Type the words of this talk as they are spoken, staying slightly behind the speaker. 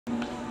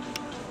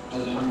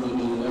الحمد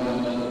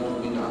لله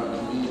رب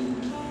العالمين،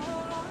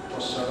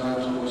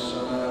 والصلاة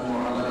والسلام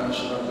على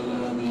أشرف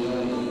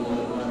الأنبياء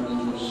وإمام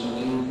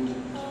المرسلين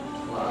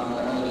وعلى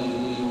آله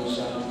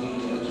وصحبه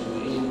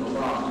أجمعين،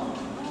 وبعد.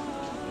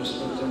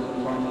 Respected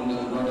family,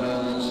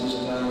 brothers and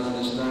sisters in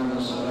Islam,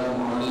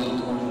 Assalamu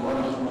alaikum wa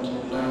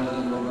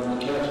rahmatullahi wa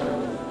barakatuh.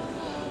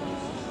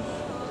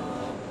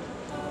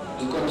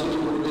 We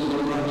continue with this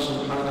Allah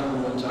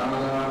subhanahu wa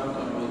ta'ala,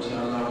 Almighty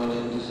Allah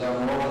will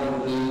deserve all the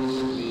praise.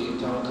 We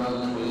thank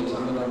Allah for yet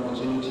another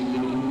opportunity we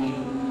give me.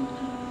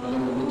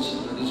 Whenever we meet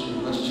in this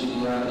masjid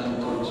here and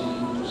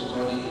continue to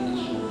study in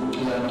this book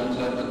here,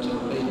 Kitab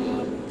al-Tawheed.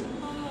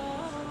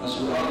 As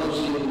we always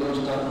say, we don't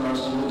start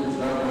last week with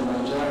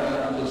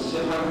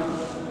Sihr,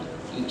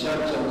 the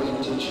chapter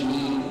will teach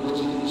you what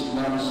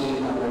Islam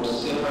says about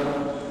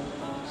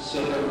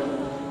Sihr,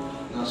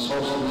 na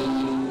sorcery,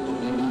 or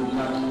maybe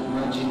black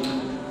magic,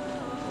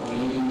 or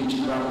maybe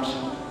witchcraft,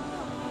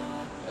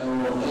 or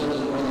any other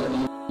thing.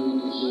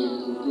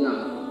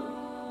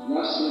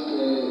 Last week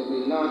we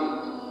learned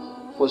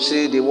for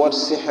say the word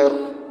Sihr,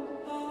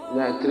 a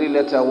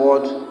three-letter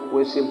word,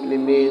 which simply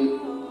mean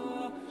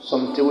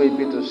something we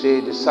be to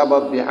say the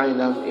sabab behind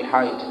them a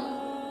hide.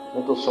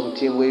 Not of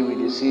something where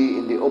we see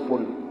in the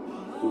open.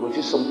 We will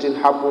see something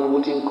happen,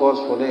 waiting cause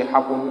for that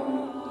happen,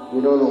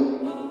 we don't know.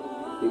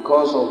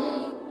 Because of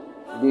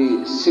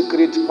the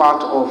secret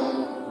part of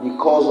the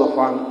cause of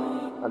harm,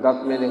 and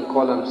that made them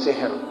call them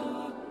Sihr.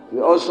 We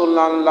also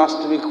learned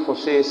last week for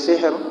say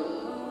Sihr,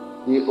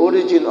 the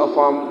origin of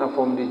harm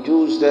from the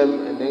Jews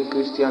them and then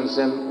Christians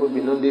them will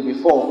be known there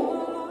before.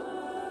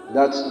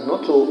 That's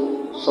not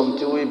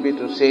something we be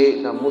to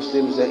say that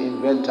Muslims they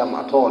invent them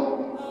at all.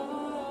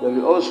 But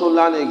we also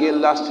learned again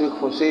last week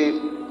for say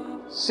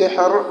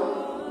Sihr,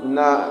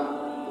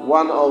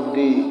 one of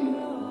the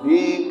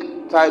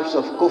big types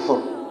of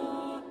kufr,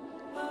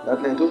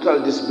 that in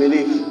total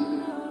disbelief.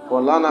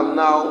 For learn them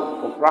now,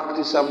 for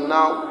practice them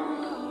now,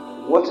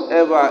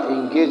 whatever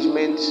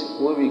engagement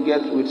we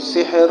get with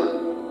Sihr,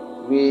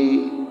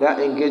 that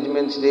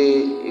engagement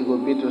it will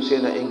be to say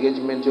that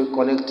engagement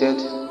connected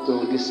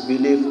to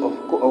disbelief of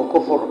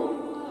kufr.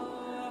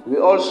 We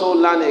also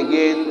learned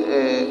again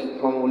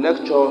from a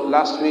lecture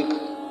last week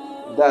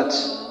that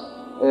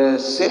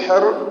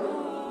Sihr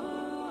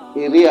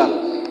is real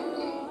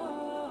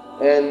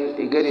and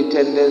it get a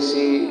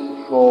tendency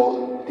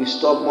for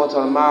disturb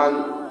mortal man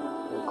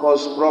and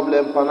cause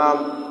problem for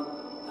them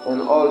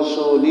and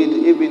also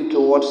lead even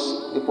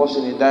towards the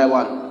person in die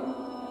one.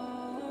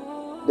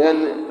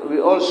 Then we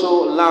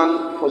also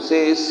learn for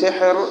say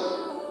Sihr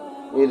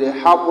it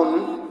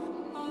happen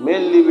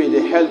mainly with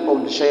the help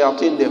of the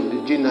shayateen them,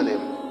 the jinn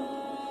them.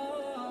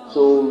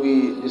 So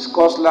we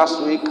discussed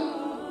last week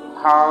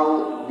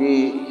how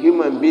the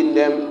human being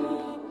them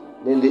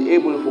then they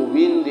able to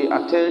win the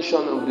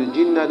attention of the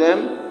jinnah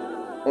them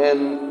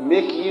and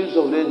make use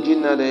of the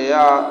jinnah they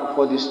are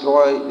for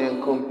destroy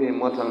then company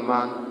mortal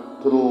man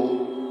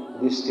through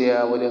this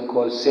what they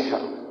call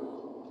Sihr.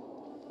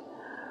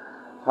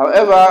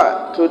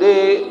 However,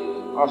 today,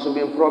 as we've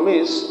been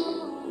promised,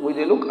 we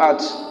will look at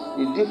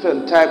the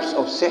different types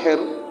of Sihr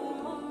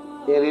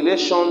in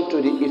relation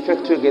to the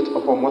effect we get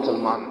upon mortal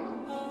man.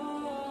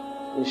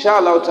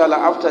 Inshallah ta'ala,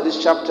 after this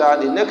chapter,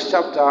 the next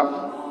chapter,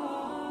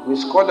 we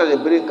scholar the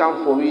bring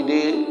come for we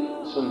day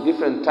some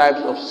different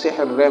types of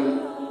Sihr rem.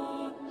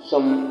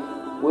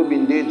 Some we've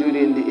been there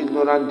during the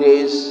ignorant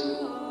days,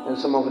 and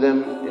some of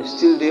them are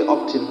still there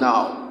up till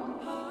now.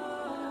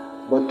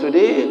 But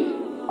today,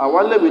 I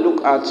want to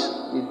look at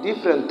the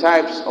different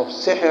types of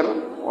Sihr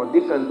or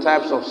different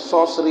types of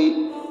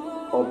sorcery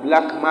or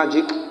black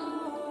magic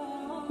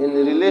in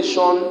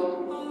relation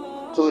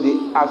to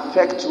the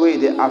affect way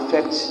they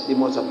affect the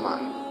mortal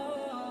man.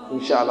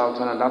 Inshallah,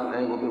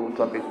 that will be our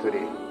topic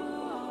today.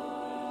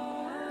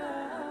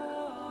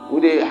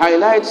 We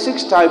highlight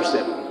 6 types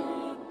them,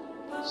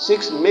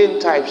 6 main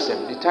types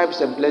them. The types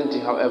them plenty,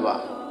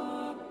 however,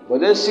 but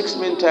then 6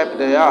 main types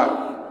they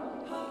are.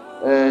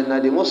 Now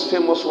the most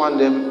famous one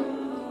them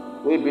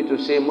will be to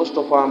say most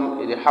of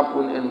them it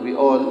happen and we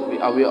all be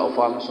aware of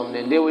them.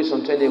 Sometimes they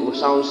will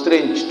sound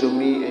strange to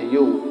me and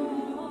you.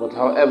 But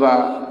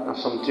however,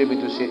 some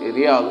tribute to say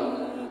real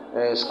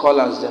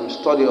scholars them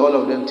study all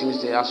of them things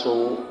they are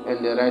so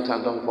and they write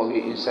and down for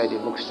you inside the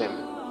books them.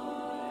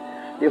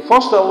 The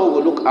first one we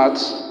will look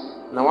at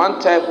now one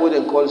type what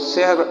they call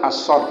Sihr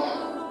as-Sarf.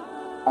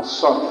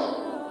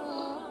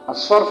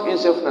 As-Sarf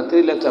itself is a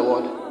 3-letter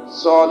word: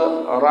 Sad,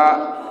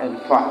 Ra, and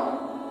Fa.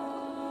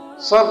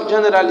 Sarf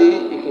generally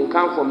it can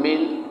come from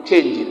mean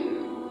changing,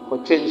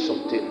 for change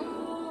something.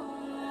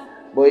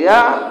 But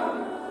yeah,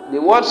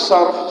 the word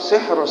Sarf,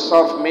 Sihr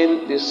as-Sarf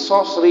means the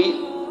sorcery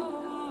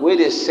where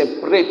they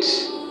separate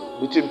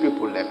between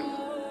people them.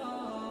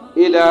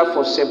 Either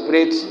for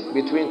separate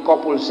between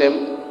couples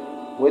them,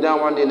 whether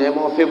one is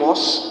more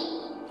famous,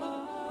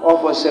 or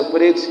for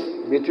separate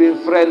between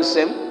friends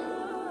them,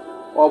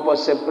 or for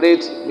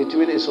separate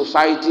between a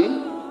society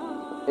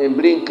and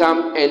bring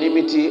come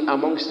enmity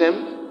amongst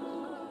them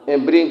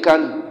and bring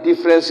come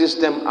different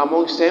system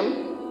amongst them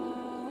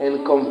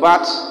and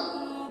convert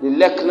the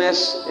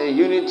likeness and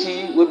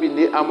unity will be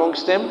there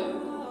amongst them,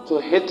 to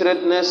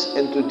hatredness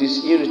and to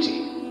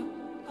disunity.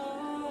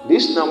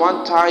 This is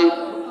one type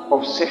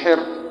of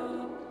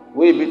sihr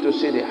will be to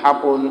say they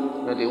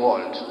happen in the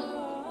world.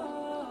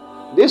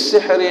 This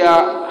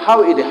sihr,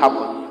 how it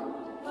happen?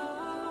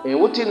 And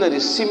what are the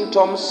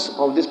symptoms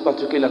of this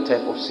particular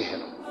type of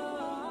sihr?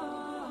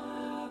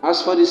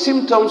 As for the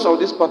symptoms of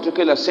this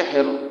particular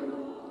sihr,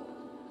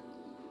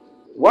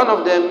 one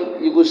of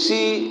them, you will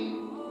see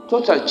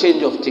total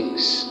change of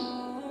things.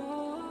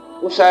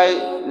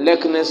 Usai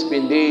likeness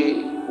been there,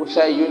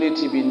 usai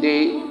unity been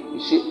there, you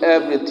see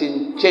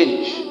everything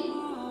change.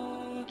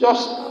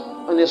 Just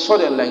on a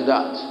sudden like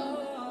that.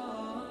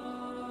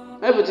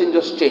 Everything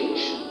just change.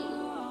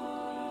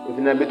 If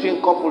in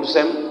between couples,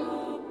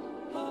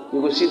 you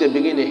will see they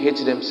begin to hate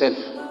themselves.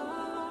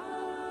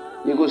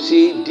 You will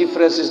see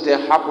differences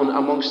that happen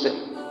amongst them.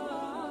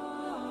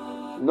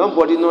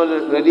 Nobody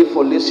not ready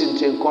for listening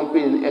to and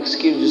company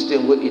excuses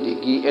them what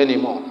it give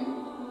anymore.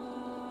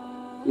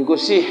 You will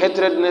see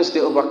hatredness they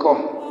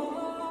overcome.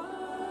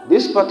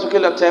 This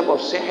particular type of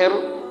sihr,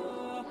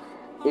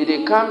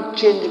 it can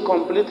change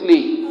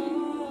completely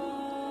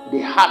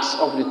the hearts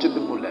of the two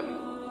people.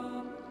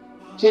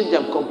 Change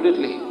them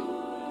completely.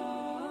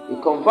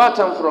 It convert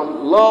them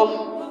from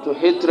love to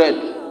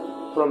hatred,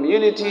 from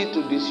unity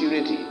to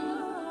disunity,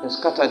 and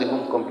scatter the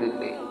home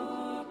completely.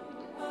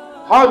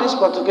 How this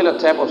particular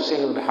type of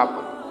sihr will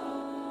happen?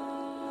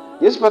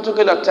 This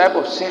particular type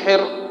of sihr,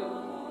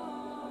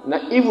 na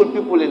evil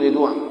people in the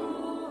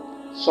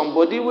one.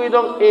 Somebody we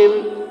don't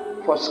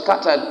aim for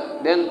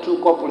scattered, then two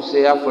couples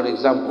say, for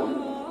example,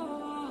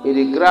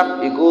 they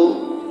grab, they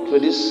go to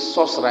this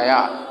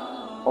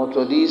sorcerer or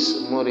to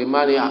this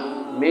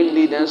Morimania,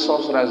 mainly then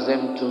sorcerers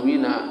them to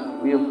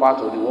win part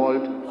of the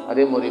world, and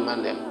then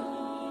Moriman them.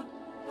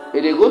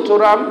 If they go to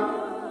Ram,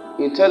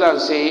 he tell and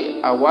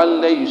say, I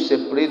want let you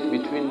separate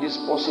between this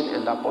person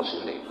and that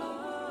person there.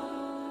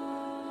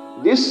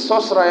 This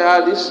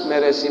sorcerer, this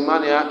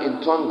Meresimania,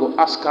 in turn go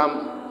ask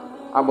him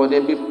about the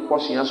big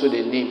person also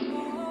the name.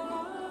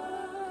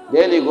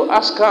 Then he go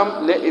ask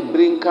him, let it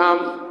bring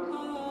him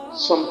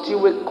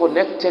something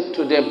connected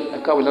to them.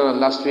 Like we learned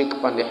last week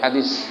from the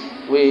hadith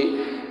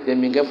where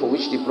they get for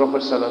which the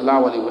Prophet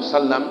sallallahu alaihi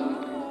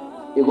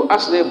wasallam, he go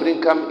ask them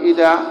bring him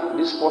either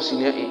this person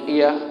here in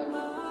ear,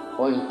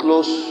 or in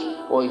clothes,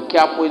 or in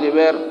cap where they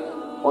wear,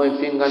 or in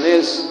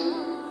fingernails.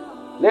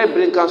 Let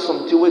bring him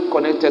something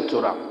connected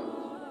to them.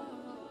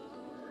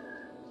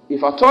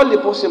 If at all the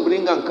person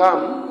bring and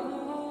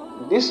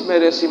come, this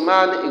medicine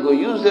man, he go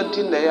use them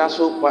thing they are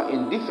so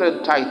in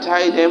different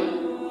tie them,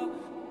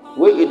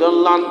 where he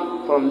don't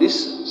learn from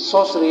this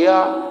sorcery.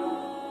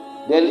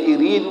 Then he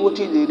read what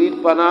he read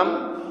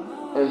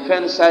Panam, and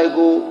fence I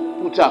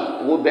go put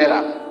up, go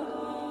better.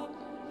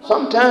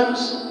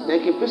 Sometimes they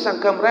can person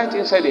come right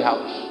inside the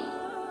house,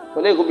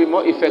 so they go be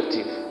more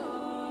effective.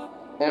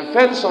 And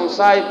fence on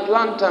side,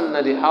 plant them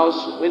in the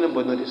house when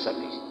nobody notice it.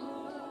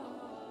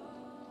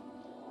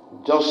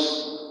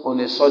 Just on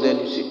a sudden,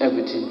 you see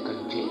everything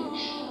can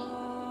change.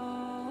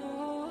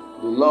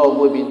 The love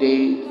will be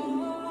there,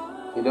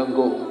 you don't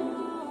go.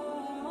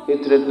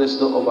 Hatredness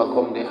don't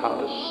overcome the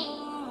house.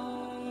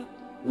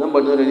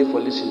 Nobody not ready for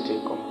listening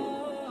to company.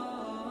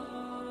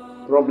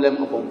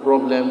 Problem upon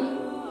problem,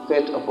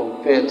 faith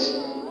upon faith,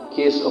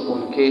 case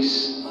upon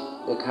case,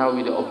 like how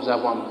we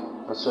observe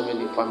them and so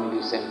many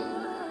families in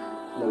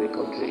our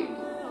country.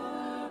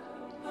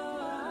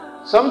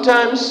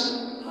 Sometimes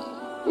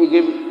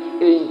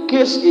in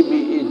case it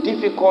be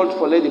difficult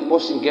for let the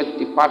person get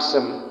the parts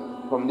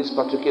from this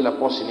particular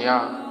person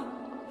here,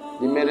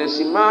 the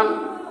medicine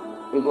man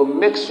he go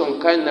make some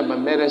kind of a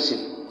medicine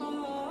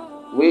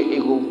where he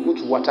go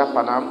put water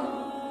for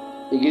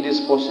them, he give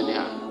this person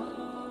here.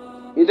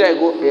 Either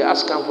he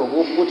ask him for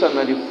go put on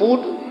the food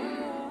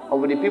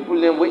of the people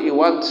then where he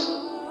want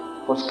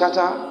for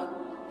scatter,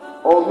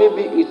 or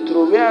maybe he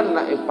throw in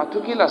a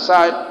particular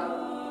side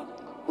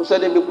who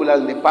said the people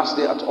as they pass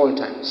there at all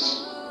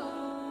times.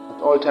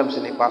 All times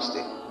in the past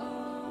day.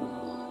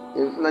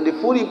 If now the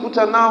food he put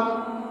on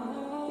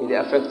now, it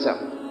affects him.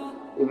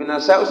 If in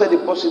outside the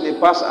person they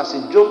pass as he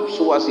jump,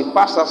 so as he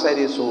pass outside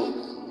it, so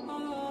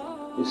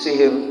you see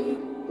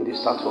him, it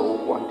start for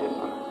one day.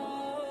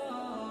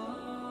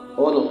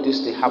 All of this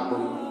they happen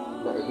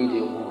in a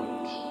hidden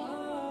world.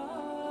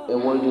 A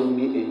world with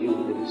me and you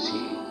never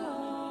see.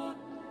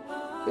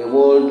 A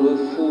world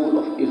full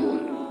of evil.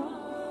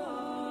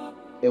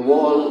 A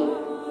world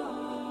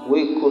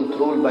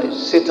controlled by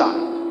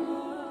Satan.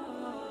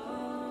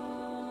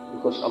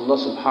 Because Allah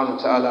subhanahu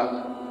wa ta'ala,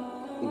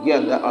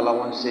 again that Allah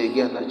wants to say,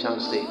 again that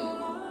chance say,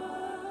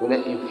 will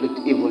let inflict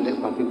evil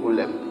upon people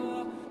them.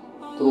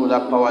 Through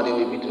that power they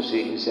will be to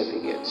say himself he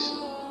gets.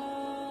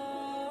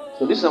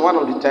 So this is one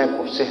of the type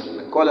of sihr.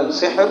 We call it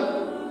sihr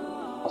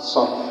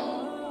as-sarf.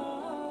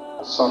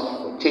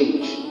 As-sarf, for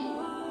change,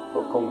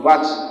 for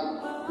convert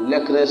the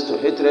likeness to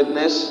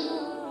hatredness,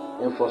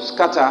 and for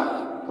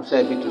scatter, for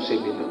say be to say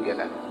be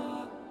together.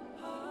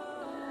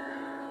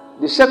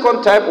 The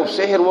second type of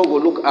sihr we'll go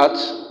look at,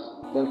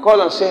 then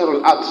call on sihr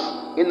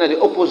al-atf. in the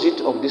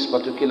opposite of this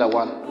particular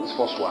one, this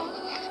first one.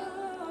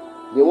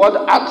 The word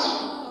at,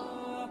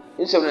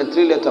 instead of a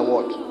 3-letter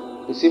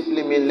word, it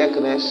simply means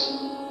likeness,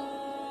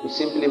 it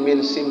simply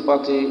means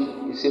sympathy,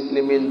 it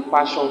simply means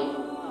passion.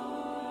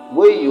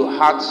 Where you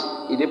heart,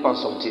 it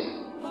depends on something.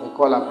 They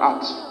call them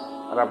art.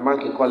 Arab man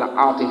can call them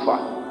atifa.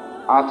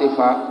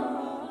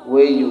 Atifa,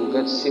 where you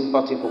get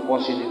sympathy for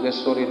person, you get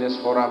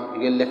sorriness for them,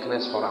 you get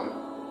likeness for them.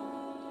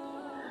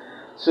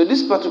 So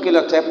this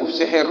particular type of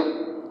sihr,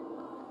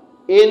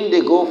 in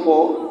they go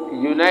for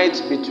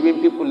unite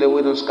between people that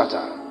will not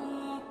scatter.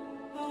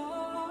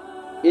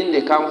 In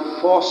they can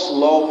force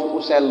love,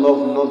 who say love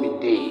no be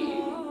day.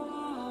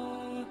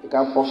 They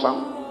can force them,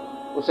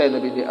 who say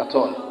no be day at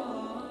all.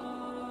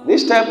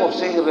 This type of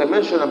sihr, I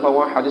mentioned about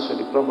one hadith of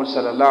the Prophet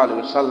sallallahu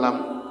alaihi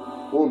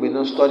wasallam, who we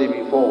not studied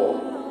before,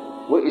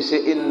 where he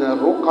say, "Inna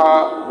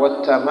ruqa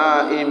wa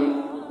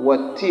tamaim wa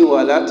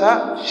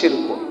tiwalata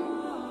shirkun."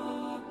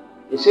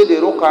 He said the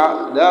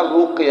ruqa, that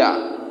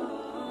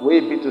ruqya,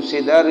 where people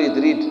say that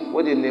read,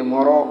 what in the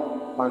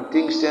moro and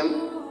things them,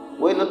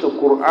 when not a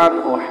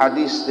Quran or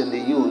hadith then they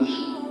use,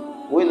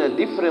 when a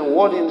different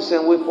word in the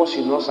same way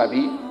person knows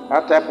sabi,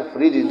 that type of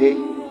reading they,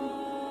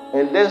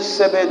 and then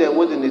sebe them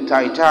word in the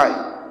tai.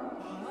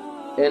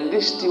 And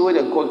this word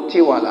they call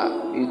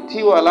tiwala. The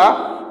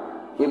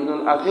tiwala, Ibn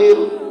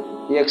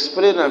al-Athir, he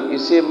explained them, he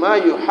said, "Ma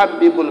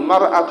yuhabbibul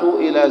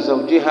mar'atu ila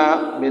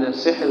zawjiha min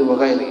al-sihr wa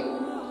ghayri."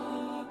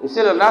 He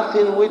said,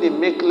 nothing will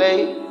make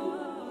like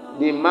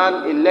the man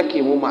a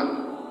lucky woman,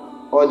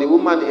 or the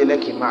woman a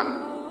lucky man.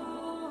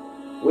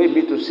 We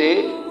be to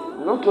say,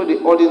 not to the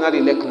ordinary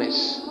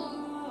likeness,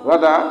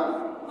 rather,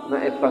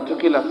 not a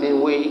particular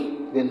thing way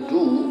they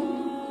do,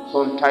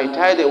 some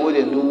tie the way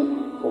they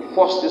do, or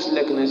force this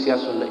likeness here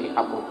so that it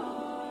happen.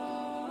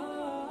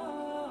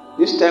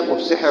 This type of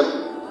sihr,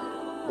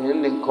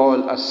 they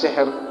call a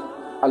sihr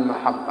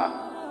al-mahabba.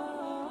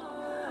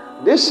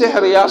 This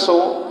sihr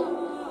yaso,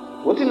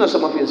 what are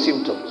some of its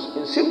symptoms?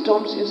 In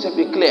symptoms, it's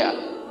be clear.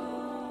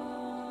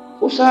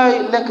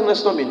 Usai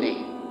likeness no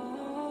be.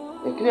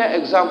 A clear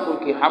example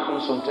can happen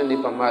sometimes if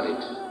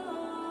married.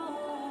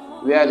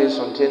 Where there's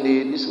something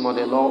this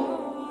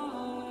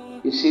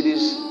mother-in-law, you see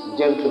this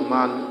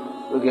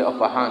gentleman will get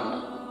upper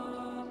hand.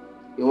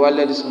 You will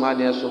let this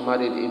man also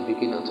married in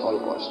beginning at all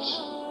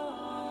costs.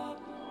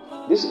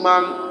 This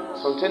man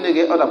sometimes they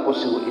get other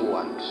person what he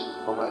wants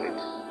for married.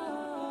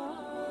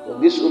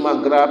 When this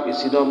woman grab, he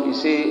sit down, he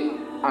say,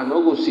 "I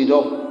no go sit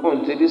up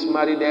until this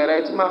marry the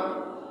right man."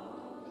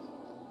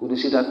 Would you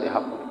see that they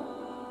happen?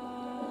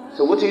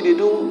 So what did he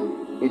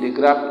do? He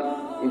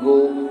grab, he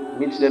go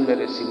meet them at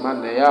the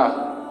man they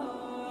are.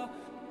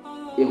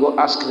 He go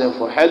ask them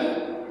for help,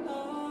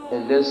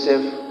 and then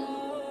self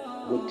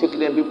go take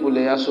them people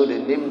there so they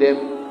name them,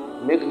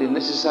 make the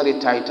necessary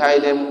tie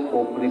them,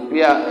 or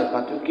prepare a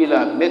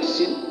particular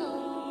medicine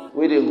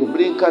where they go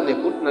bring and they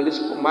put in this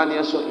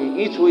man so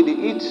he eat where they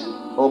eat,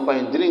 or by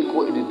drink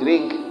where they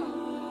drink,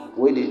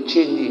 where they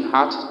change the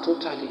heart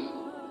totally.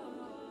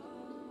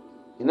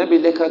 In a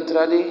bit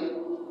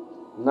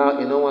now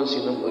no one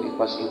see nobody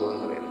pass in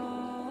one realm.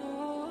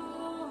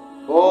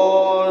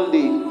 All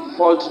the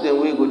faults that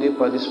we go deep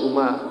for this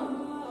woman,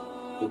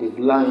 it is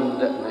blind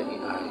my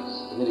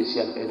eyes, and they see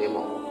them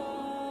anymore.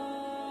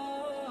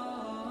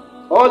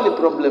 All the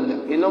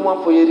problem, no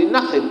one for hearing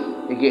nothing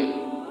again.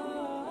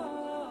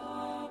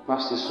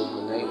 Pass this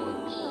woman to my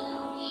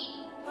house.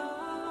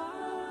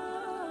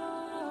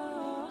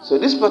 So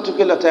this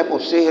particular type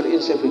of sihr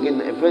is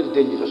again a very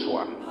dangerous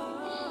one.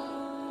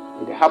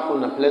 It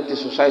happens in plenty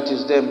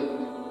societies them,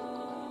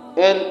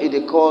 and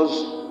it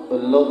cause a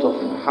lot of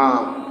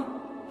harm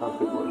on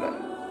people there.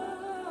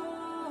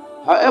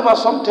 However,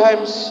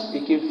 sometimes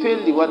it can fail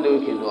the one that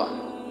we can do.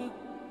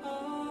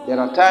 There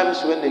are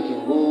times when they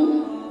can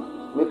go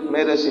make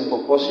medicine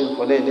for person,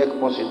 for their neck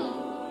person,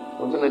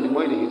 until the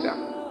more they hit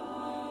them.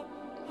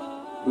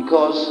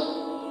 Because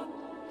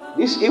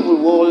this evil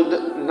world,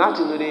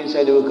 nothing on the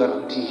inside they will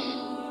guarantee.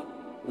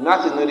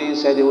 Nothing on the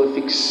inside they will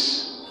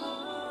fix.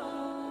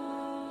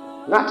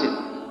 Nothing.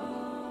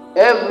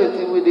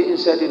 Everything with the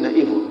inside in the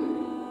evil.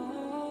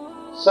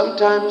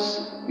 Sometimes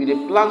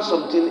you plant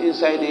something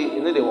inside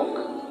they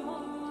work.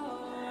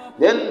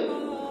 Then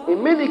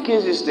in many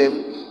cases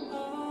them,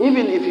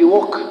 even if you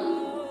work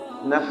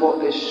now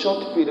for a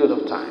short period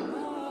of time,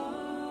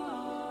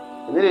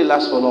 and then it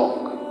lasts for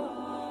long,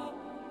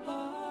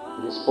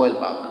 it spoil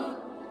back.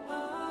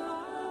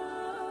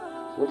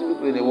 What do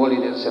people they worry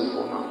themselves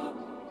for now?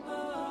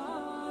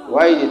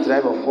 Why they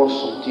try to force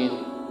something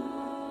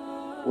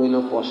when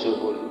not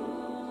possible?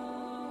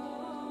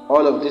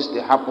 All of this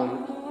they happen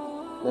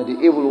in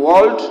the evil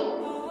world,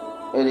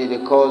 and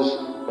it cause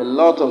a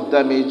lot of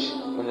damage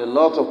and a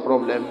lot of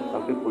problem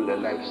on people their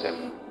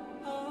lifestyle.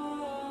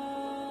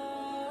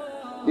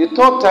 The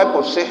third type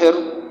of sihr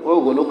we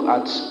will look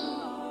at,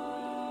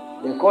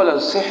 they call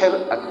it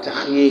sihr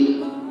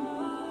at-takhyil.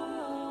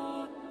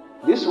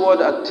 This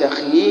word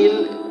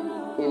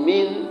at-takhyil, it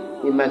means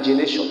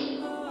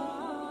imagination.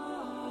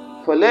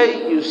 For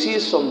like you see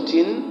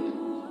something,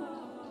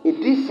 it's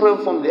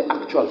different from the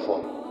actual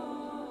form.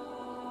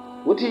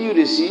 What you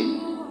they see,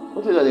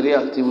 what is the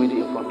reality with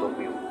in front of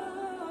you?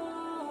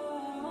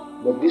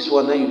 But this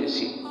one now you they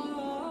see.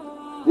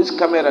 This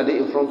camera they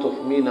in front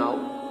of me now.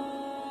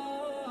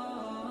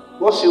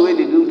 What's the way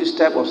they do this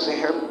type of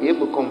sihr? You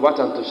able to convert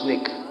them to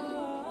snake.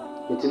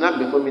 It not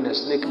before me a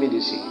snake me they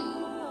see.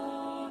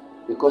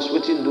 Because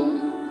what you do,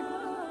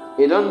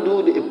 they don't do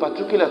a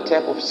particular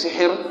type of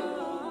sihr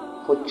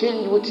for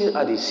change what you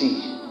are they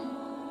see.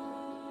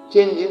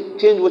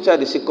 Change what you are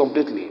they see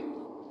completely.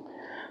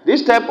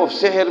 This type of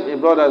sihr, my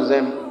brothers,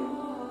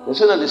 they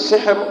say that the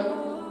sihr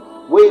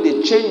where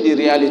they change the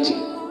reality,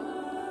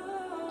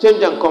 change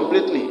them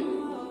completely.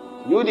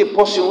 You the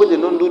person where they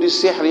don't do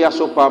this sihr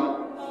yasopam,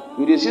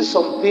 you they see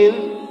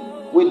something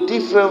with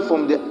different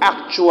from the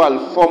actual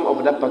form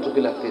of that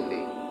particular thing.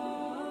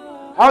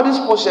 How this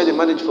person they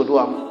manage for do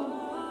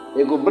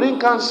they go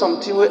bring out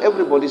something where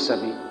everybody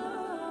sabi.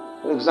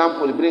 For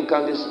example, they bring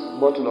out this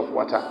bottle of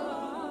water.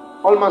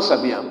 All man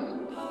sabi am.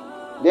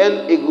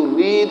 Then he go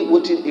read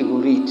what he go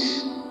read.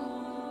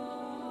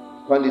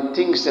 When the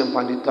things them,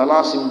 when the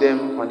talasim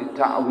them, when the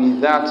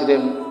ta'widat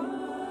them,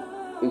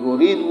 he go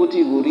read what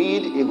he go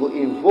read, he go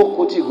invoke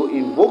what he go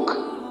invoke.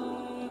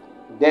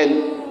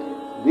 Then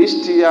this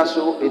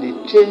tiyaso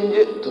it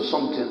change to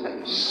something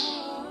else.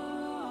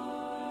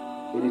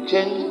 It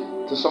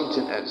change to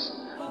something else.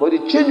 But the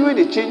change when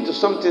they change to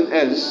something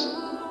else,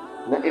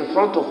 now in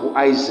front of who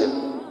eyes them.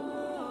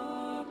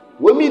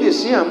 When me they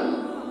see them,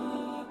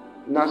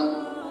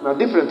 now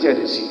different here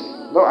they see.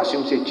 Don't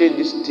assume say change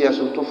this tears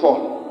to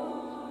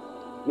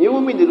fall. Me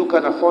when me they look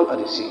at the fall at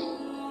the sea.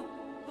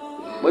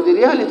 But the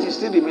reality is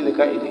still the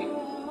milika ide.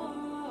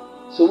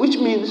 So which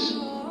means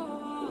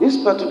this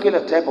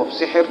particular type of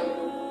sihr,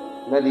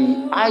 now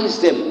the eyes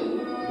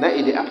them, now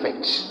it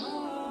affects.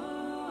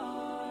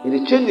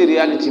 It change the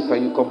reality for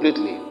you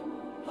completely.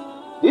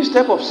 This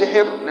type of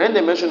sihr, now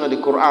they mention in the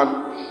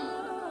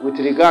Quran with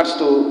regards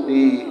to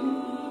the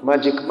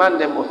magic man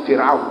them of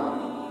Fir'aun.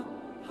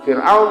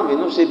 Fir'aun, we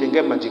know say they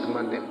get magic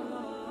man them.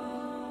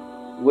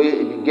 Where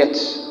it get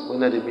when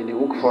they be the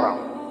hook for him.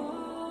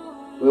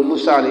 When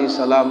Musa alayhi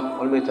salam,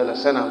 Almighty Allah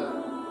sanam,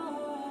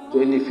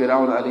 to any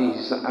Fir'aun alayhi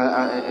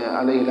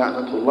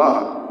la'natullah.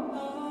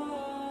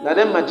 Now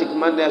them magic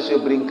man there so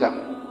bring come.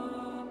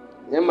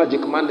 Them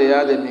magic man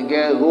there, they may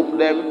get rope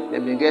them, they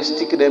may get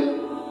stick them.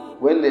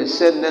 When they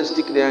send them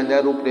stick there and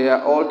that rope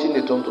there, all things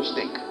they turn to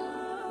snake.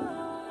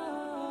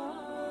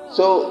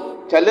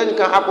 So challenge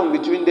can happen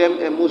between them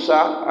and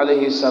Musa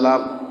alayhi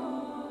salam.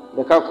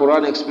 The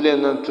Quran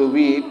explains them to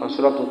be on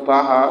Surah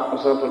Al-Taha, on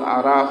Surah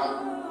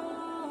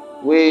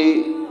Al-Araf,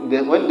 where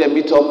when they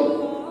meet up,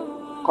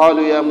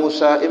 قالوا يا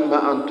موسى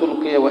إما أن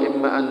تلقي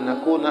وإما أن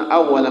نكون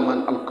أول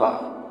من ألقى.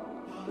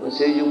 They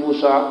say, you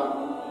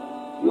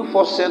Musa, you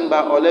first send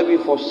by or let me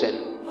first send.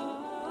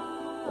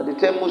 At the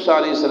time Musa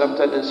alayhi salam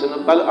told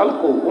them, bal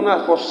alqu,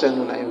 una first send,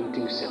 una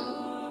everything send.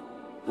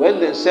 When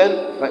they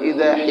send,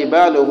 فَإِذَا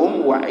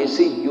حِبَالُهُمْ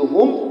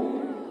وَعِسِيُّهُمْ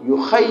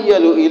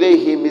يُخَيَّلُ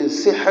إِلَيْهِ مِنْ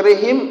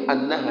سِحْرِهِمْ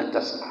أَنَّهَا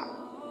تَسْعَى.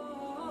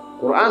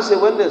 Quran says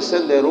when they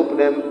send they rope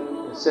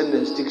them, send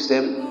them sticks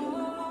them,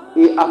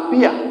 it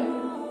appear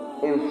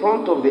in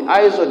front of the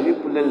eyes of the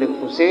people then like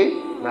for say,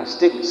 na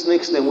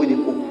snakes them with the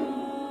move.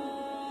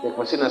 Like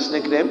for say na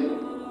snake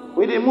them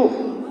with the move.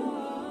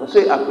 That's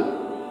what happen.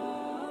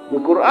 The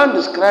Quran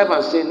describes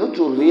and say not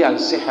to real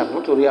sihr,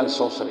 not to real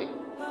sorcery.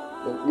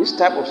 This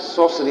type of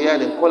sorcery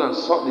they call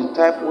the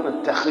type of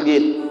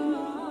takhleel.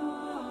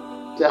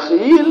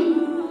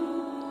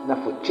 Takhleel now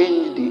for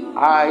change the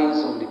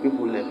eyes of the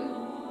people then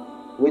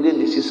when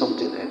they see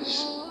something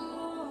else.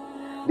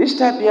 This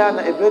type here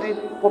is a very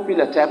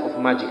popular type of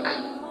magic.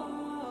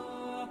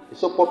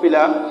 It's so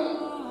popular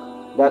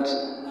that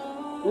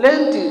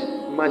plenty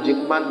magic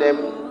man them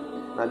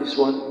now this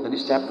one, now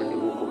this type in the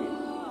book.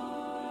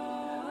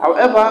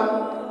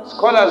 However,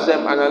 scholars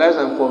them analyze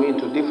them for me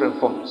into different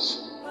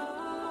forms.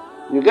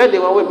 You get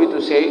the one way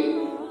to say,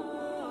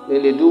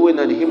 then they do when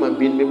the human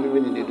being, maybe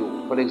when they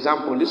do. For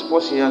example, this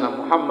person here,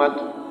 Muhammad,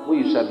 who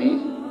you sabi,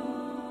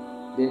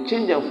 then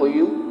change them for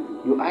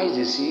you, your eyes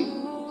they see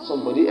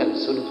somebody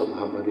else, so that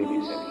Muhammad will be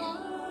sabi.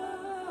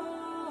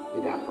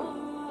 It happen.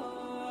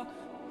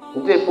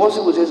 Sometimes a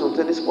person will say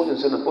something, this person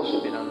said a person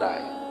will not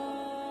die.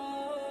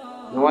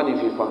 No one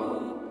if you found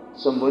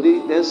somebody,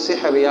 then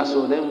sihr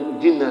so then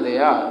jinnah they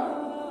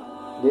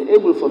are, they're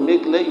able to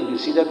make let you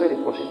see that very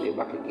person they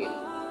back again.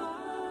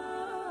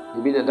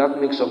 Maybe that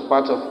makes some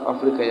part of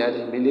Africa, yeah,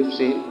 they believe,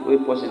 say,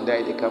 when person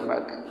die, they come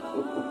back.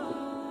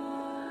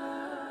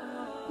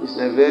 It's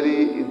a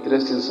very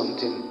interesting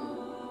something.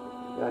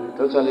 And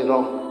totally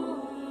wrong.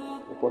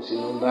 The person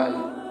don't die,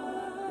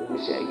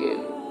 they say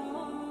again.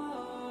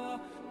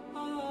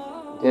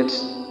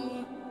 That's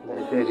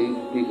a very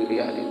big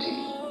reality.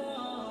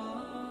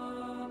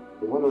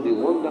 One of the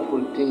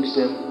wonderful things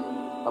then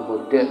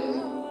about death,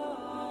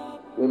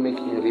 we make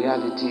in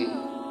reality,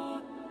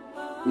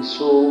 is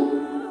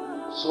so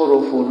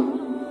sorrowful,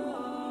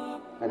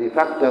 and the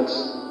fact that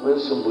when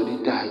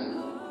somebody died,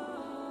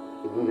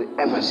 you will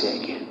ever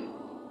see again.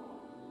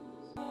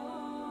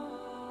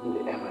 You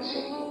will ever see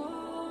again.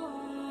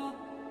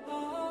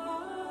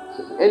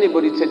 So if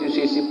anybody tell you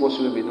say it's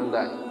possible we don't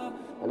die,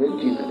 and then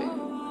generally,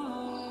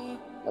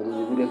 and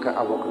then you can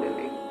avoid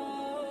it.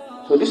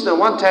 So this is the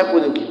one type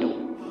what they can do.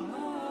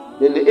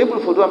 Then the able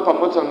for do a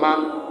mortal man,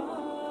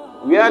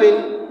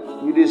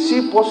 wherein you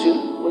see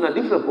person when a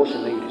different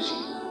person than you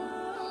see.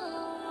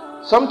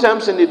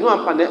 Sometimes when they do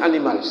upon the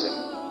animals,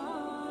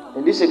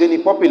 and this again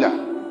is popular,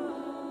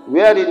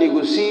 wherein you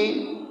will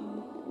see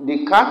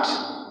the cat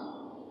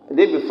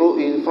they be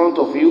in front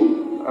of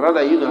you,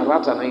 rather you know a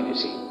rat and you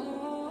see.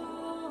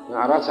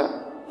 A rat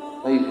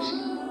and you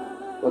see.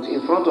 But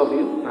in front of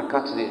you, a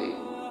cat they.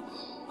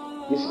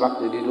 This back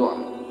to the door.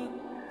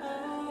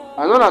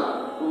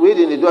 Another way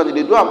they do it,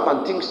 they do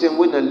upon things them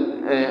with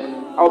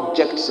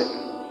objects.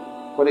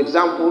 For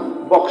example,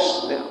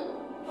 box there.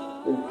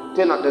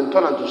 Then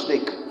turn into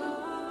snake.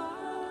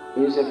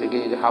 Instead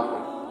again it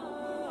happen.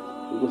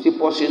 You can see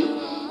person,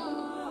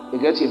 you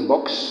get in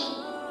box,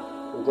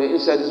 and then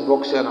inside this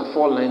box and a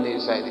fall line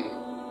inside it.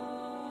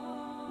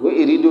 When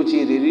you read what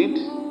you read,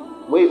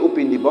 when you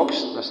open the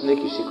box, the snake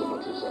you see come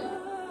out inside.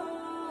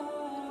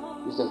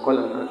 This is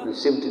called the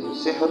same thing, the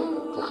sihr,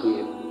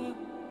 takhir.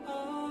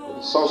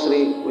 The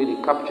sorcery, where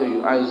they capture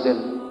your eyes them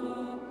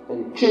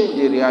and change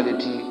the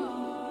reality,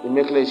 they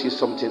make like see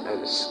something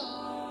else.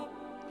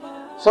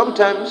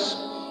 Sometimes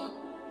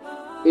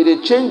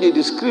it change the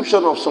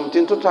description of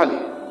something totally.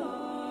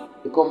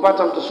 They convert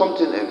them to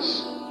something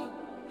else.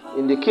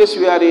 In the case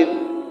we are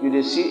in,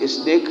 you see a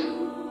snake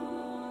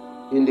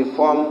in the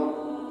form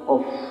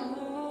of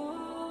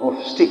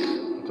stick.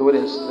 In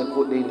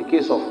the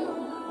case of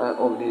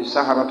the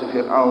Sahara to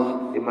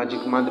Fir'aun, the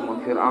magic man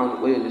of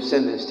Fir'aun, where they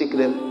send and stick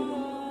them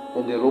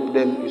and they rope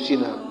them, you see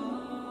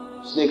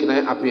now, snake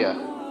now appear.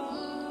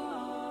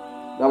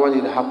 That one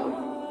did happen.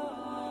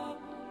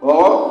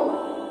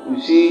 Or you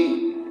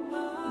see,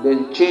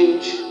 then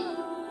change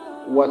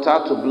water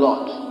to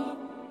blood.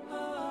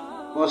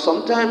 Or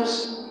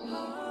sometimes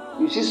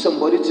you see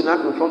somebody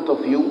tonight in front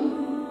of you,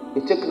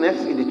 he take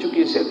knife, he choke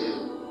himself.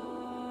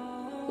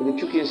 He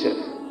choke himself.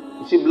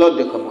 You see blood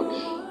they come out.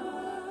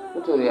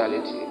 Not a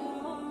reality.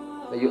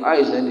 But your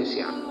eyes then this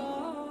year.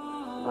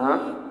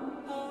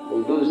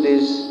 In those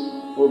days,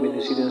 we'll be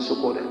the students so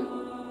called them.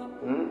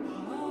 I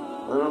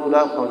don't know who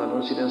that found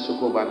an students so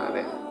called banner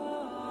there.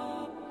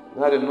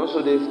 Now they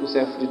also they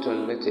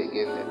self-return later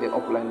again, and they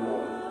upline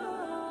more.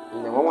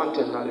 And then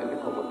 110 now they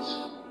come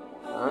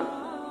out.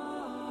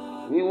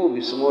 We will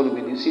be small,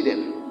 we will see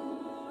them.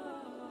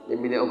 They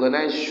may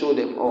organize, show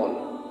them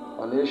all.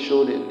 And then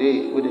show them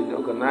they when they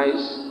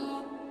organize,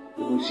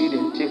 you will see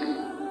them take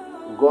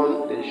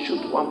gun, then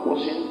shoot one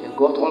person and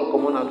got all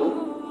common at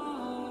all.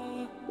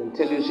 Then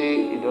tell you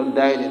say you don't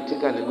die, then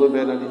take and go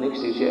back and the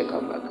next day say I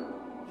come back.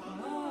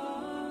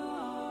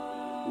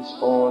 It's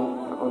all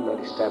under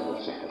this type of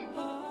sihr.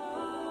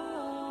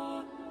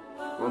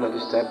 Under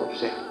this type of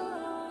sihr.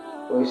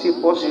 When you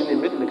see person, they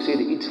make like say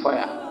they eat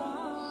fire.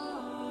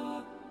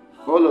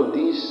 All of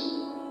these,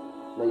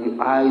 now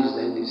your eyes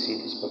then they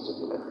see this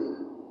particular thing.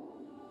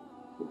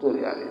 It's a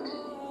reality.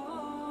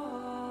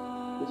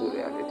 It's a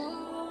reality.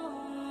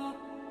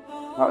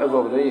 However,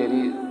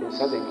 in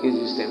certain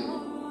cases, then,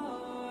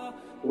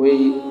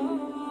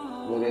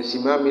 when the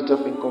Siman meet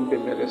up in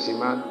company with the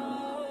Siman,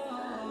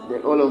 they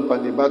all on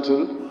the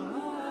battle,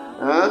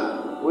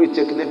 we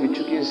take them,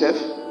 choke himself,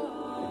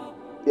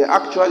 they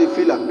actually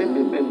feel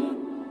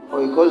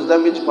or he cause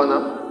damage for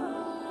them.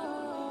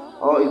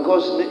 Or it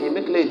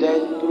make it die,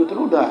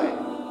 true die.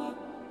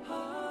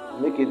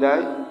 Make it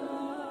die,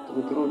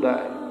 true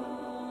die.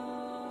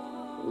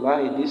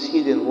 Why this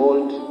hidden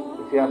world,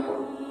 be fearful.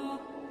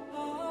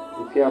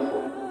 Be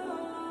fearful.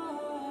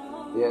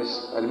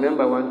 Yes, I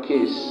remember one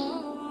case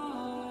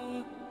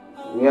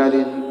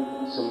wherein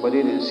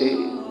somebody did say,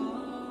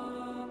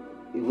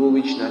 you go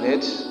which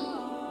nanet,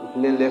 you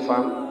play left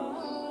arm,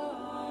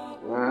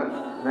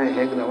 now I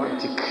hang the one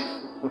tick.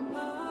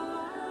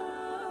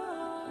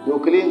 The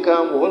clean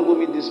come, all go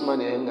meet this man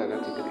and hang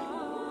that tick.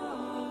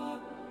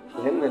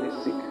 The hang that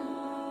is sick.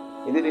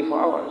 He did it for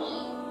hours.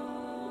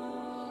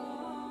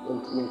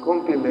 And in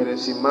company,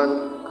 the man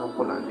can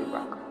pull on the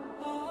back.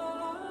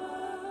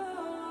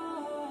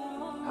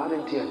 How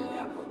did it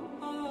happen?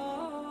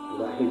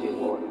 The hidden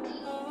world,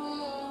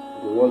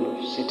 the world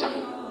of Satan.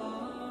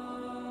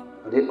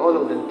 And they, all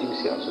of them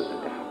things here so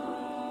that they happen.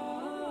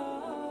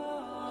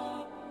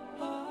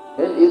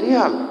 And in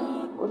real,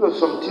 what was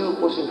some two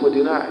person for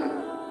deny?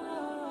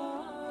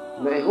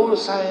 My whole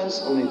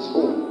science on its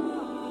own.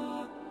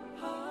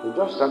 You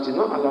just that you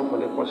not allow for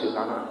the person to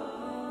learn.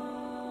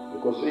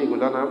 Because when you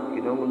learn,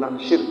 you don't learn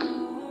shirk.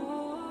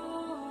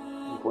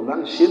 If you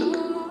learn shirk,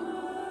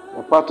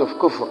 you're part of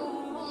kufr.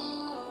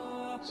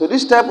 So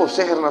this type of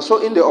sihr, so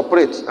in they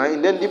operate,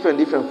 and then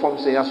different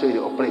forms they also they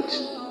operate.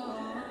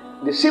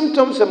 The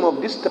symptoms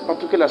of this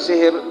particular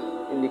sihr,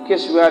 in the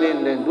case we are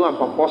in, then do and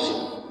person.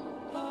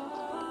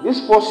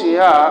 This person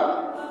here,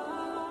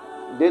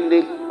 then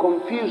they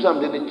confuse them,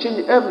 then they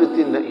change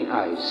everything in the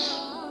eyes.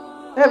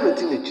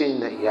 Everything they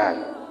change in the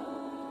eye.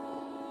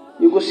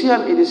 You go see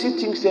them, they see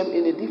things them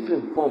in a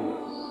different form,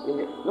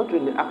 not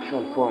in the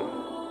actual form.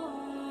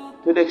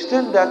 To the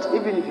extent that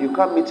even if you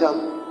can't meet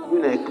him,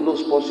 you're a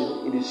close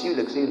person, it is you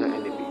like saying an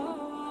enemy.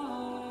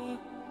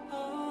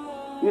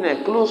 You're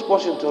a close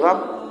person to Ram,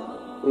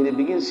 when they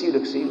begin to see you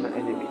like saying an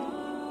enemy.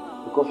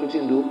 Because what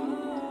you do,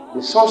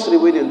 the sorcery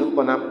way they look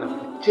for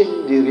them,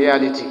 change the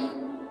reality.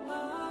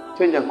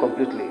 Change them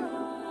completely.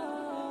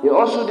 They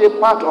also they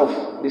part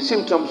of the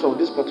symptoms of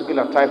this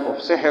particular type of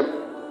sihr.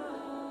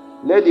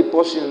 Let the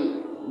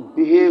person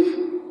behave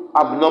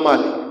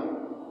abnormally.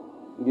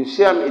 You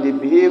see him, he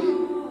behave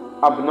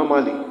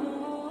abnormally.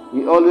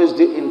 He always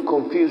did in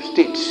confused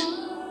state.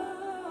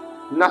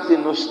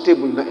 Nothing no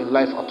stable in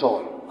life at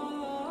all.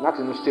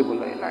 Nothing no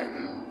stable in life.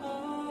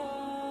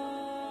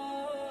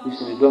 This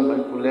is the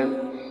government problem.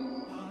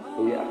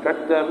 It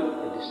affect them,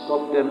 it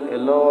disturb them a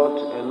lot.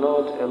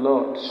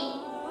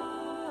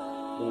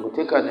 When we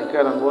take her in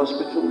care and go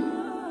hospital,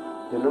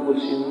 they never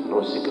see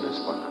no sickness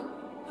for them.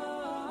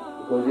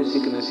 Because this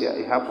sickness here,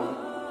 it happened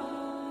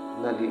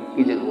in the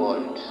hidden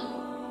world.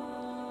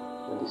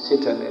 And the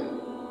Satan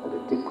and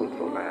they take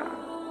control now.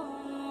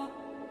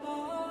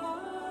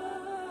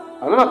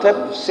 Another type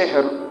of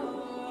sihr,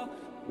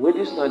 which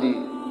is not the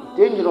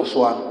dangerous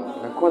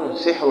one, they call it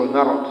sihr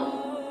al-marad.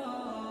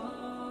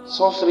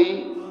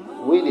 Sorcery,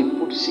 where they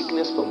put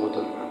sickness for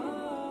mortal man.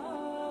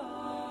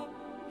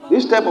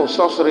 This type of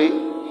sorcery,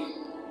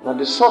 now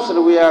the sorcery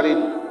we are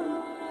in,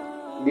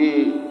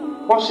 the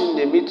person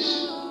they meet,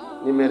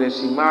 the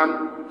mercy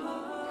man,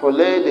 for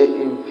let they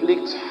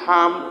inflict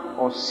harm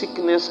or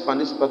sickness on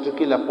this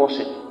particular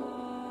person,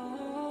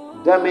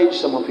 damage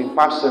some of his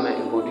person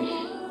and body,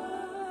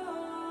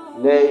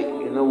 they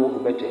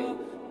work better.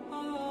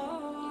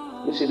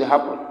 This is the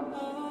happen.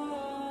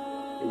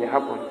 It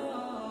happen.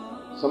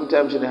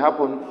 Sometimes it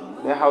happen.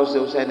 The house they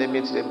will say they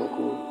meet them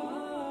cool.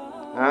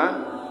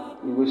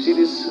 You will see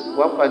this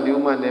one by the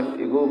woman them,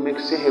 you go make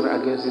sihr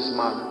against this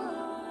man.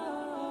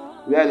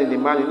 Where the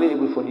man you not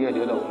able for near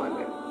the other woman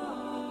them.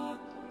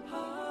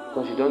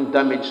 Because you don't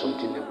damage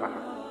something in the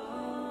panel.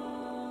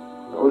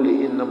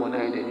 Only in the money.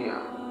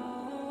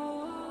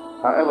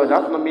 However,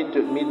 that not mean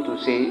to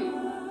say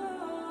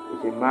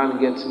if a man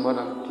gets more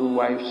than 2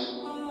 wives,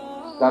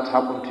 that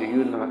happened to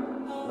you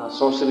now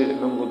sorcery they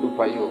don't go do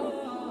for you.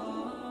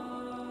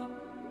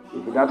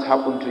 If that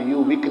happened to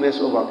you, weakness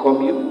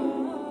overcome you,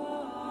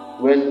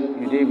 when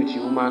you deal with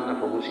your woman and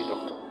for go see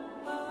doctor.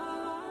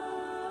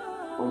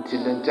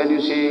 Until then tell you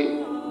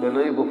say they're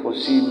not able to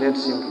foresee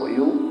medicine for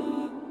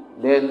you,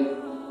 then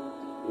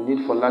you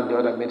need for learn the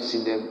other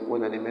medicine them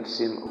when the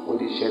medicine or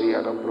the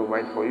Sharia don't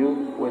provide for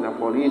you, when I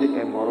for read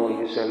and moral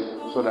yourself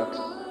so that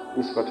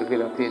this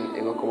particular thing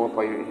will come up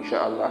for you,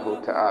 inshallah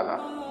ta'ala.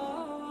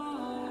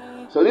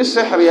 So this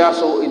sihr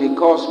also it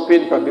cause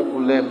pain for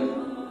people them.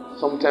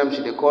 Sometimes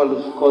it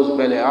cause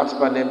belly hearts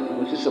for them.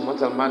 You see some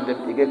mortal man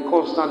them, they get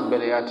constant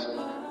belly hearts.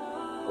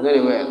 Very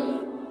well.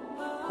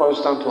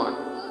 Constant one.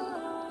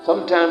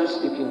 Sometimes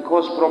it can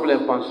cause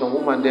problem for some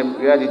woman them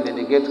where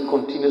they get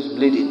continuous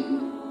bleeding.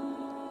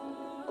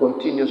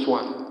 Continuous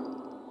one.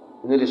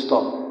 You need to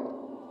stop.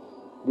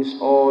 This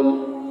all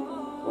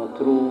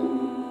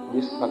through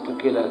this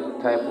particular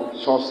type of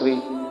sorcery,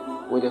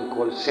 what they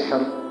call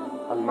sihr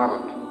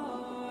al-marad,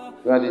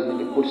 where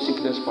they put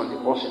sickness on the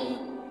person.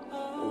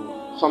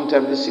 And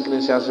sometimes this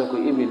sickness also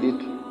could even lead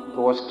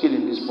towards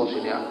killing this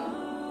person here.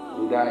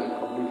 He die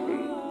completely.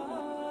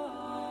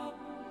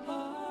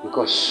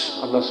 Because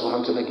Allah subhanahu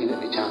wa ta'ala gives them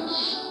a chance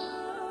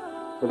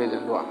to let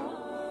them do it.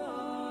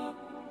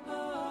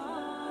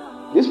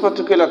 This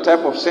particular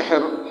type of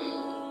sihr,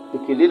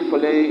 it can lead for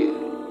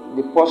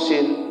the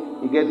person,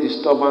 he get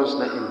disturbance in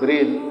the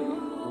brain,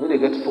 then they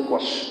get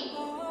focus.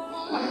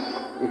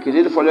 It can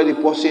lead for the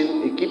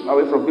person, he keep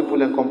away from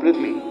people and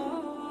completely.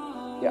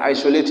 He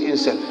isolate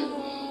himself.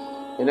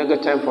 He don't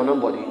get time for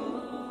nobody.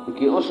 It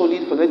can also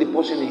lead for the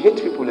person, he hate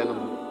people and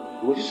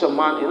which is a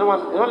man, he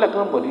don't like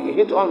nobody, he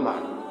hate all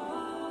man.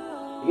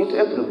 He hate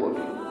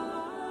everybody.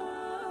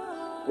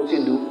 What he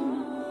do?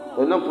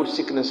 They don't put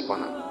sickness upon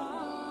him.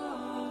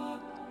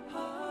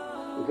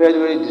 Very,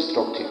 very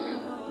destructive,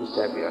 this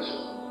type of person.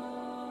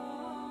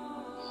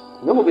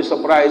 No one will be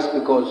surprised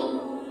because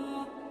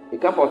a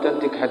couple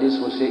authentic hadith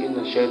will say,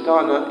 "Inna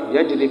shaytana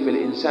yajri fil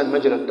insan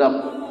majra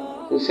dam."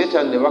 The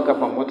Satan they work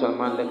up a mortal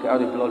man like how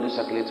the blood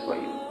circulates for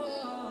you.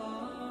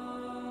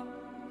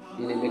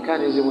 In a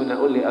mechanism when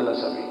only Allah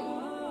sabi.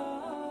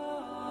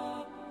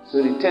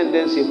 So the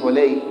tendency for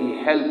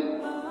he help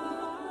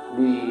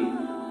the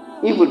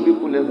evil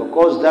people never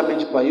cause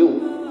damage for you.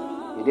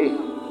 He did.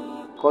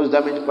 Cause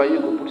damage by you,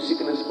 go put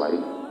sickness by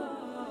you.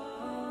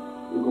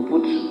 You go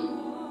put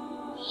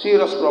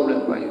serious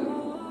problem by you.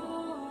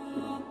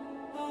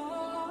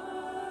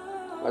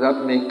 But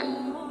that make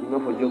you know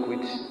for joke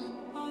with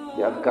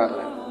the adhkar.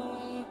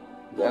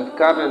 The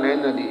adhkar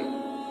and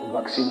the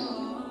vaccine.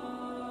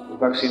 You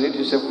vaccinate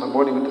yourself in the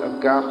morning with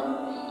adhkar.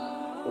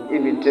 And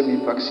even tell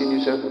you vaccine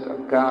yourself with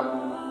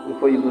adhkar.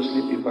 Before you go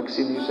sleep, you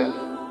vaccine yourself.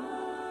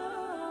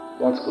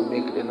 That could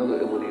make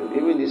another able you.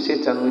 Even the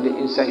Satan with the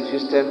inside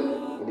system,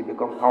 they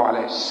become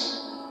powerless.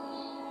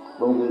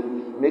 But we'll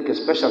make a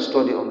special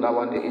study on that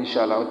one day,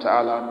 inshallah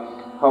ta'ala,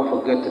 how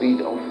to get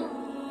rid of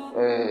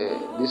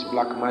this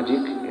black magic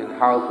and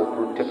how to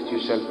protect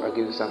yourself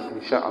against them,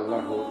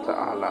 inshallah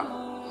ta'ala.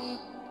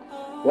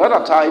 The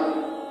other type,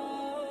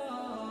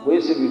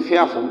 we say be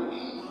fearful,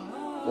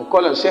 they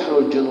call it sihr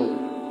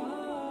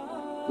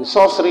al-junub, the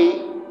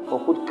sorcery for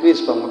put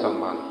crisp on mortal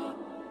man.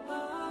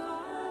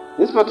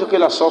 This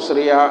particular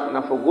sorcery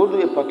now for go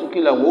do a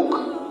particular work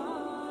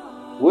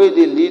where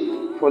they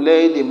lead for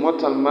the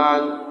mortal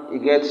man, he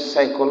gets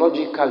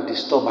psychological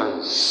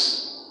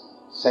disturbance.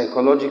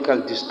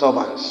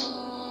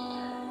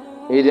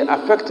 It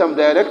affects them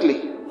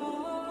directly.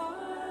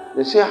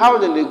 They say, how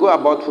do they go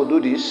about to do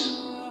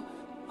this?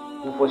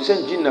 And for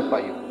send jinnah for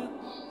you.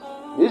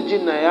 This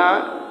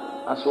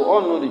jinnah, as we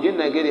all know, the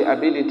jinnah get the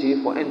ability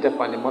for enter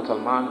upon the mortal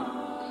man.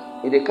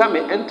 If they come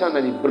and enter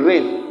in the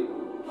brain,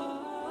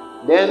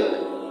 then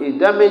it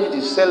damages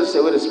the cells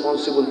that were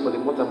responsible for the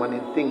mortal man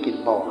in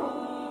thinking power.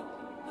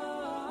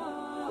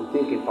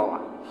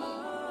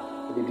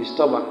 It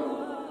disturb him.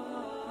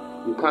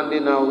 You can't do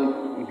now,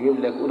 you behave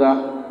like Uda,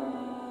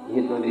 you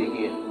hit on the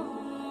again.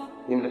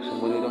 You behave like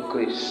somebody who don't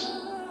craze.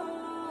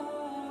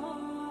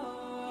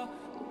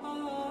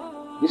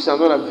 This is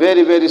another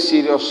very, very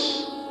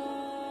serious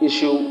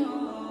issue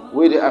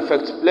where they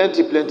affect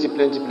plenty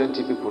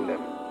people there.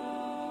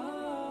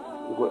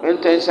 You go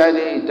enter inside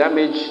there, it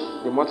damage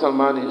the mortal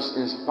man in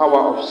his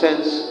power of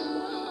sense.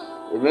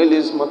 It makes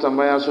this mortal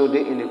man so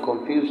they in a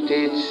confused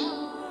state.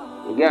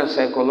 Again,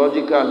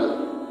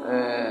 psychological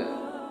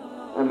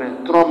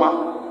trauma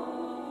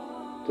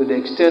to the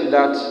extent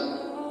that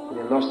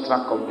they lost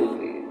track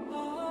completely.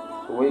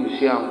 So when you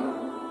see them,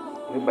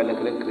 everybody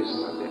like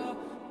Christmas there.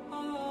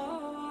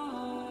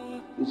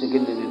 It's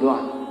again the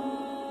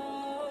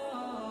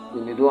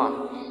Nidwan.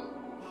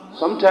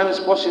 Sometimes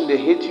person they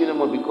hate you no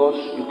more because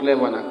you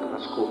clever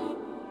at school.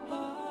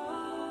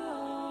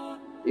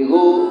 You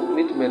go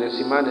meet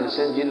Meresimad and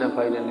send Jinn and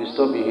Paid and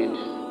disturb your head.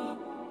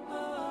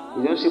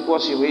 You don't see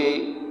person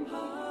way.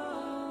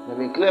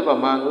 When a clever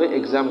man, when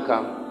exam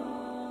come,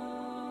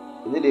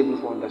 he's not able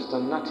to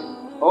understand nothing.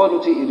 All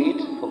what he read,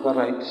 for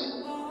write,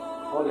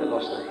 all they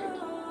lost their head.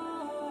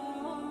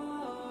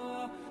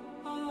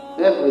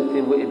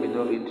 Everything what he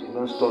don't read, he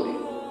don't study,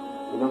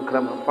 he don't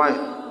cram and find.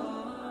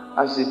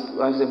 As they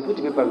put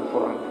the paper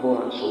before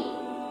and so,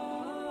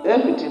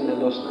 everything they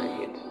lost their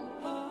head.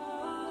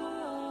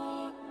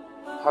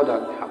 How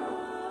that happen?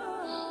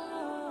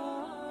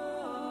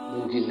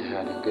 They didn't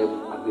have the great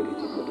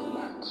ability for the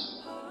that.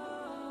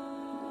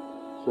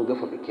 So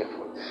therefore be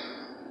careful.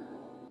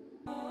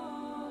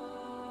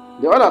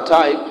 The other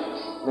type,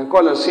 they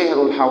call it sihr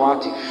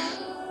al-hawatif.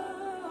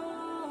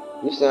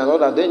 This is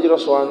another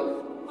dangerous one,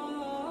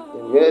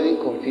 a very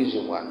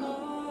confusing one.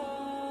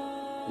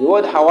 The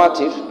word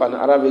hawatif, in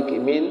Arabic,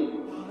 it means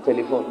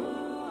telephone.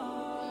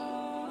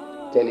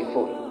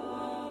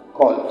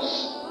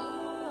 Calls.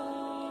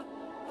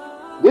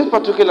 This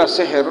particular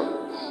sihr,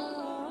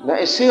 now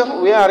a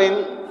sihr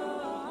wherein,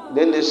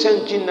 then they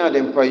send jinnah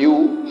them for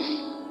you,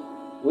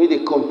 where they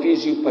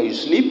confuse you by your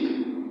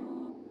sleep,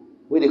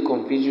 where they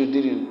confuse you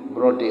during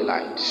broad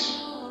daylight.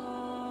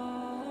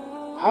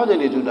 How do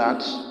they do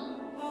that?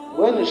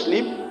 When you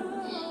sleep,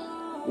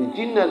 the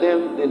jinnah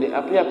them, then they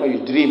appear by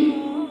your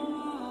dream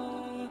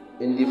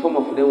in the form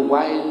of them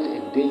wild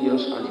and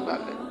dangerous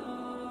animal.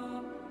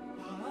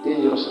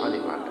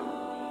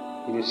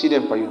 If you see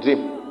them by your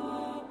dream,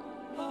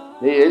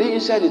 they are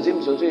inside the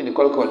dream, so they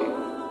call you.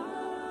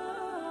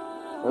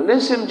 And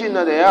then same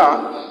jinnah they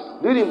are.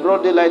 During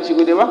broad daylight, you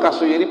go to work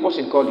so any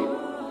person call you.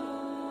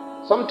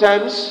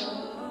 Sometimes,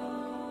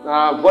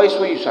 voice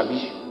where you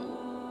sabi,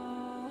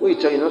 where you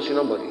tell you not see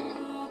nobody.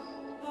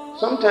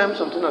 Sometimes,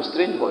 something a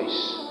strange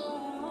voice,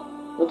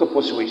 not a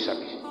person where you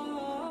sabi.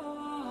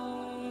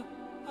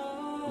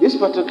 This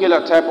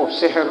particular type of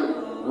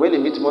sihr, when you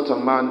meet mortal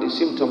man, the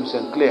symptoms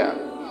are clear.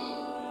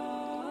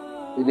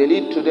 They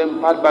lead to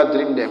them bad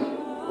dream them.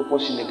 The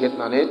person they get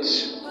on it,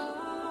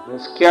 they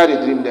scary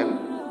dream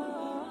them.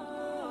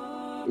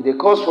 If they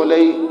cause for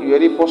you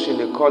any person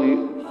they call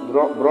you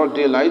broad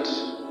daylight,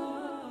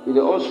 it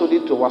also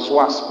lead to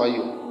waswas for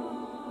you.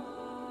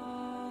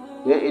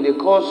 Then it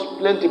cause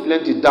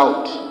plenty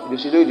doubt. You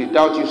see, you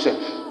doubt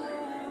yourself.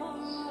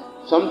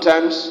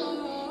 Sometimes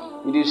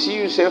you see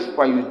yourself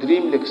by your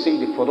dream, like say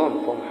the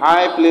Fadon from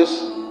high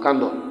place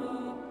candle.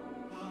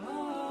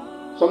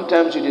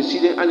 Sometimes you see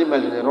the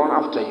animal and they run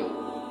after you,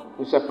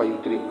 except by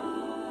your dream.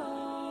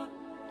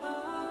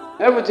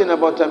 Everything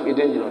about them is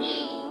dangerous.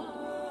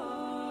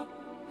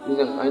 This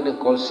is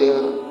called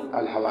sihr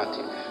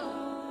al-hawatif.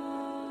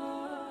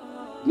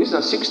 These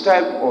are 6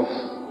 types of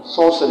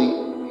sorcery.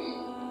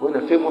 When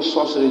the famous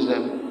sorceries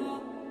them,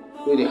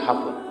 where they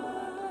happen,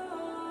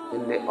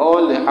 and they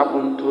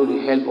happen through the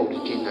help of the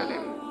jinn and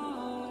them.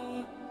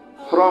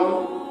 From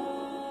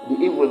the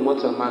evil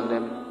mortal man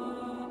them,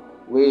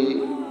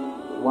 where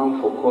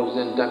one for cause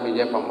them damage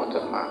upon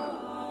mortal man,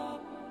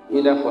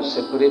 either for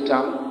separate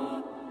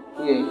them,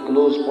 here a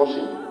close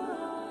person,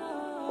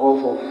 or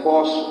for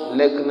force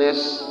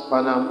lackness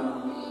panam,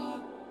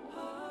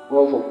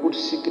 or for put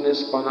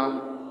sickness panam,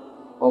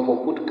 or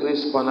for put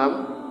grace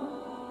panam,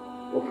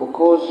 or for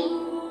cause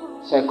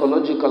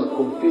psychological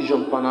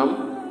confusion panam,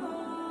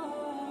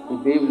 he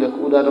behave like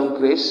Uda don't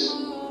grace,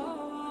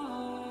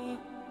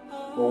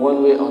 or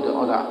one way or the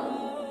other,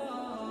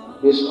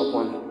 based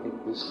upon the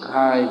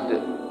prescribed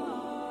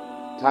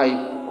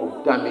type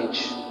of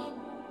damage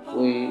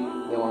we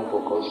they want to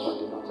cause by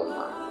the matter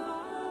man.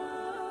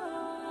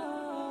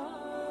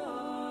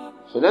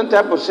 So then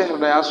type of sihr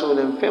they are so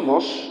them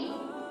famous,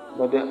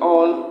 but they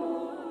all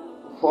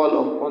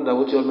fall under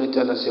what Almighty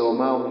Allah say,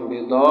 وَمَا هُمْ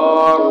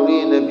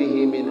بِضَارِّينَ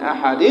بِهِ مِنْ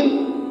أَحَدٍ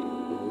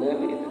إِلَّا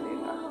بِإِذْنِ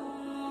اللَّهِ.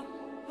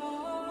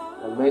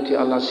 Almighty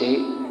Allah say,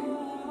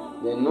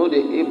 they know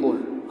they able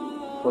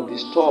to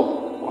disturb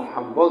or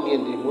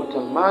hamburging the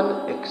mortal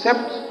man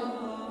except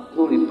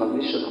through the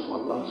permission of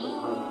Allah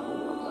subhanahu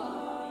wa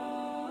ta'ala.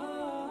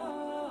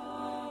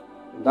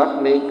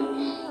 That make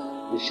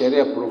the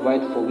Sharia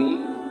provide for we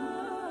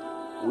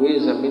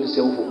ways and means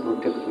to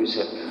protect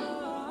yourself,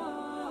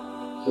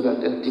 so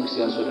that then things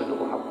are so that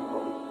don't happen for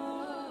you.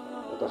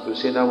 But as we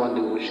say now, one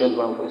day we will share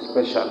one for a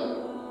special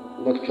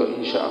lecture,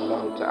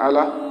 inshallah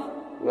ta'ala,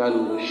 where we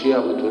will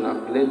share with you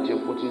plenty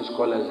of putting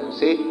scholars and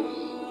say,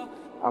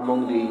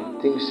 among the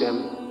things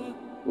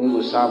we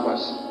will serve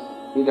as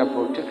either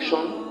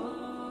protection,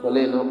 but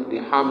the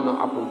harm not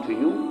happen to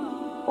you,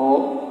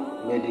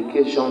 or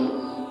medication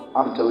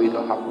after it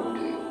don't happen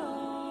to you.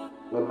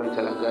 May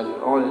Allah guide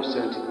you all and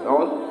strengthen you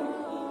all.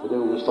 Today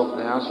we will stop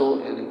now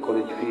and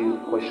encourage few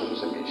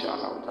questions,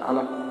 inshallah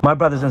ta'ala. My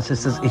brothers and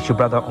sisters, it's your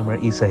brother Umar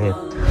Isa here.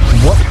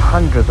 Watch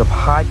hundreds of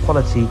high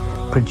quality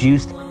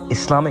produced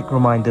Islamic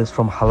reminders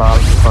from Halal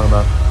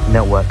Promo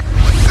Network,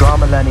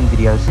 drama learning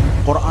videos,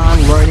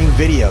 Quran learning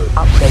videos,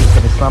 updates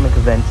of Islamic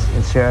events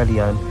in Sierra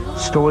Leone,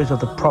 stories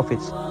of the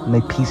prophets, may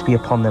peace be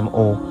upon them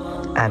all,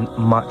 and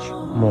much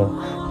more.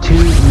 2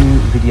 new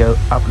video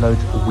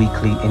uploads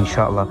weekly,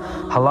 inshallah.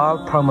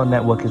 Halal Promo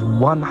Network is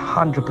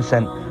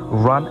 100%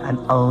 run and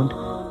owned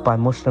by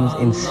Muslims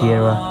in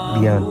Sierra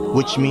Leone,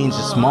 which means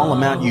the small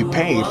amount you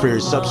pay for your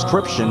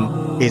subscription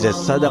is a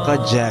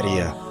sadaqah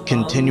jariyah,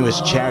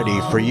 continuous charity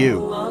for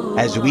you,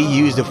 as we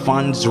use the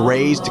funds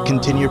raised to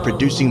continue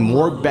producing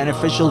more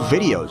beneficial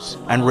videos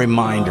and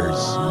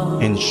reminders,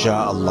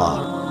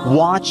 inshallah.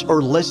 Watch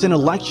or listen to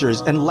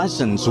lectures and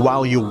lessons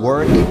while you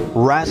work,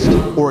 rest,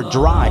 or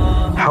drive.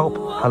 Help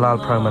Halal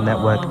Promo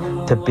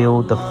Network to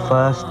build the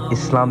first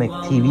Islamic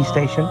TV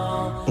station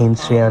in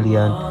Sierra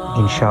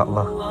Leone,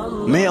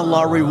 inshallah. May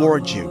Allah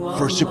reward you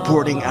for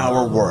supporting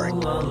our work.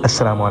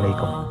 Assalamu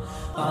alaikum.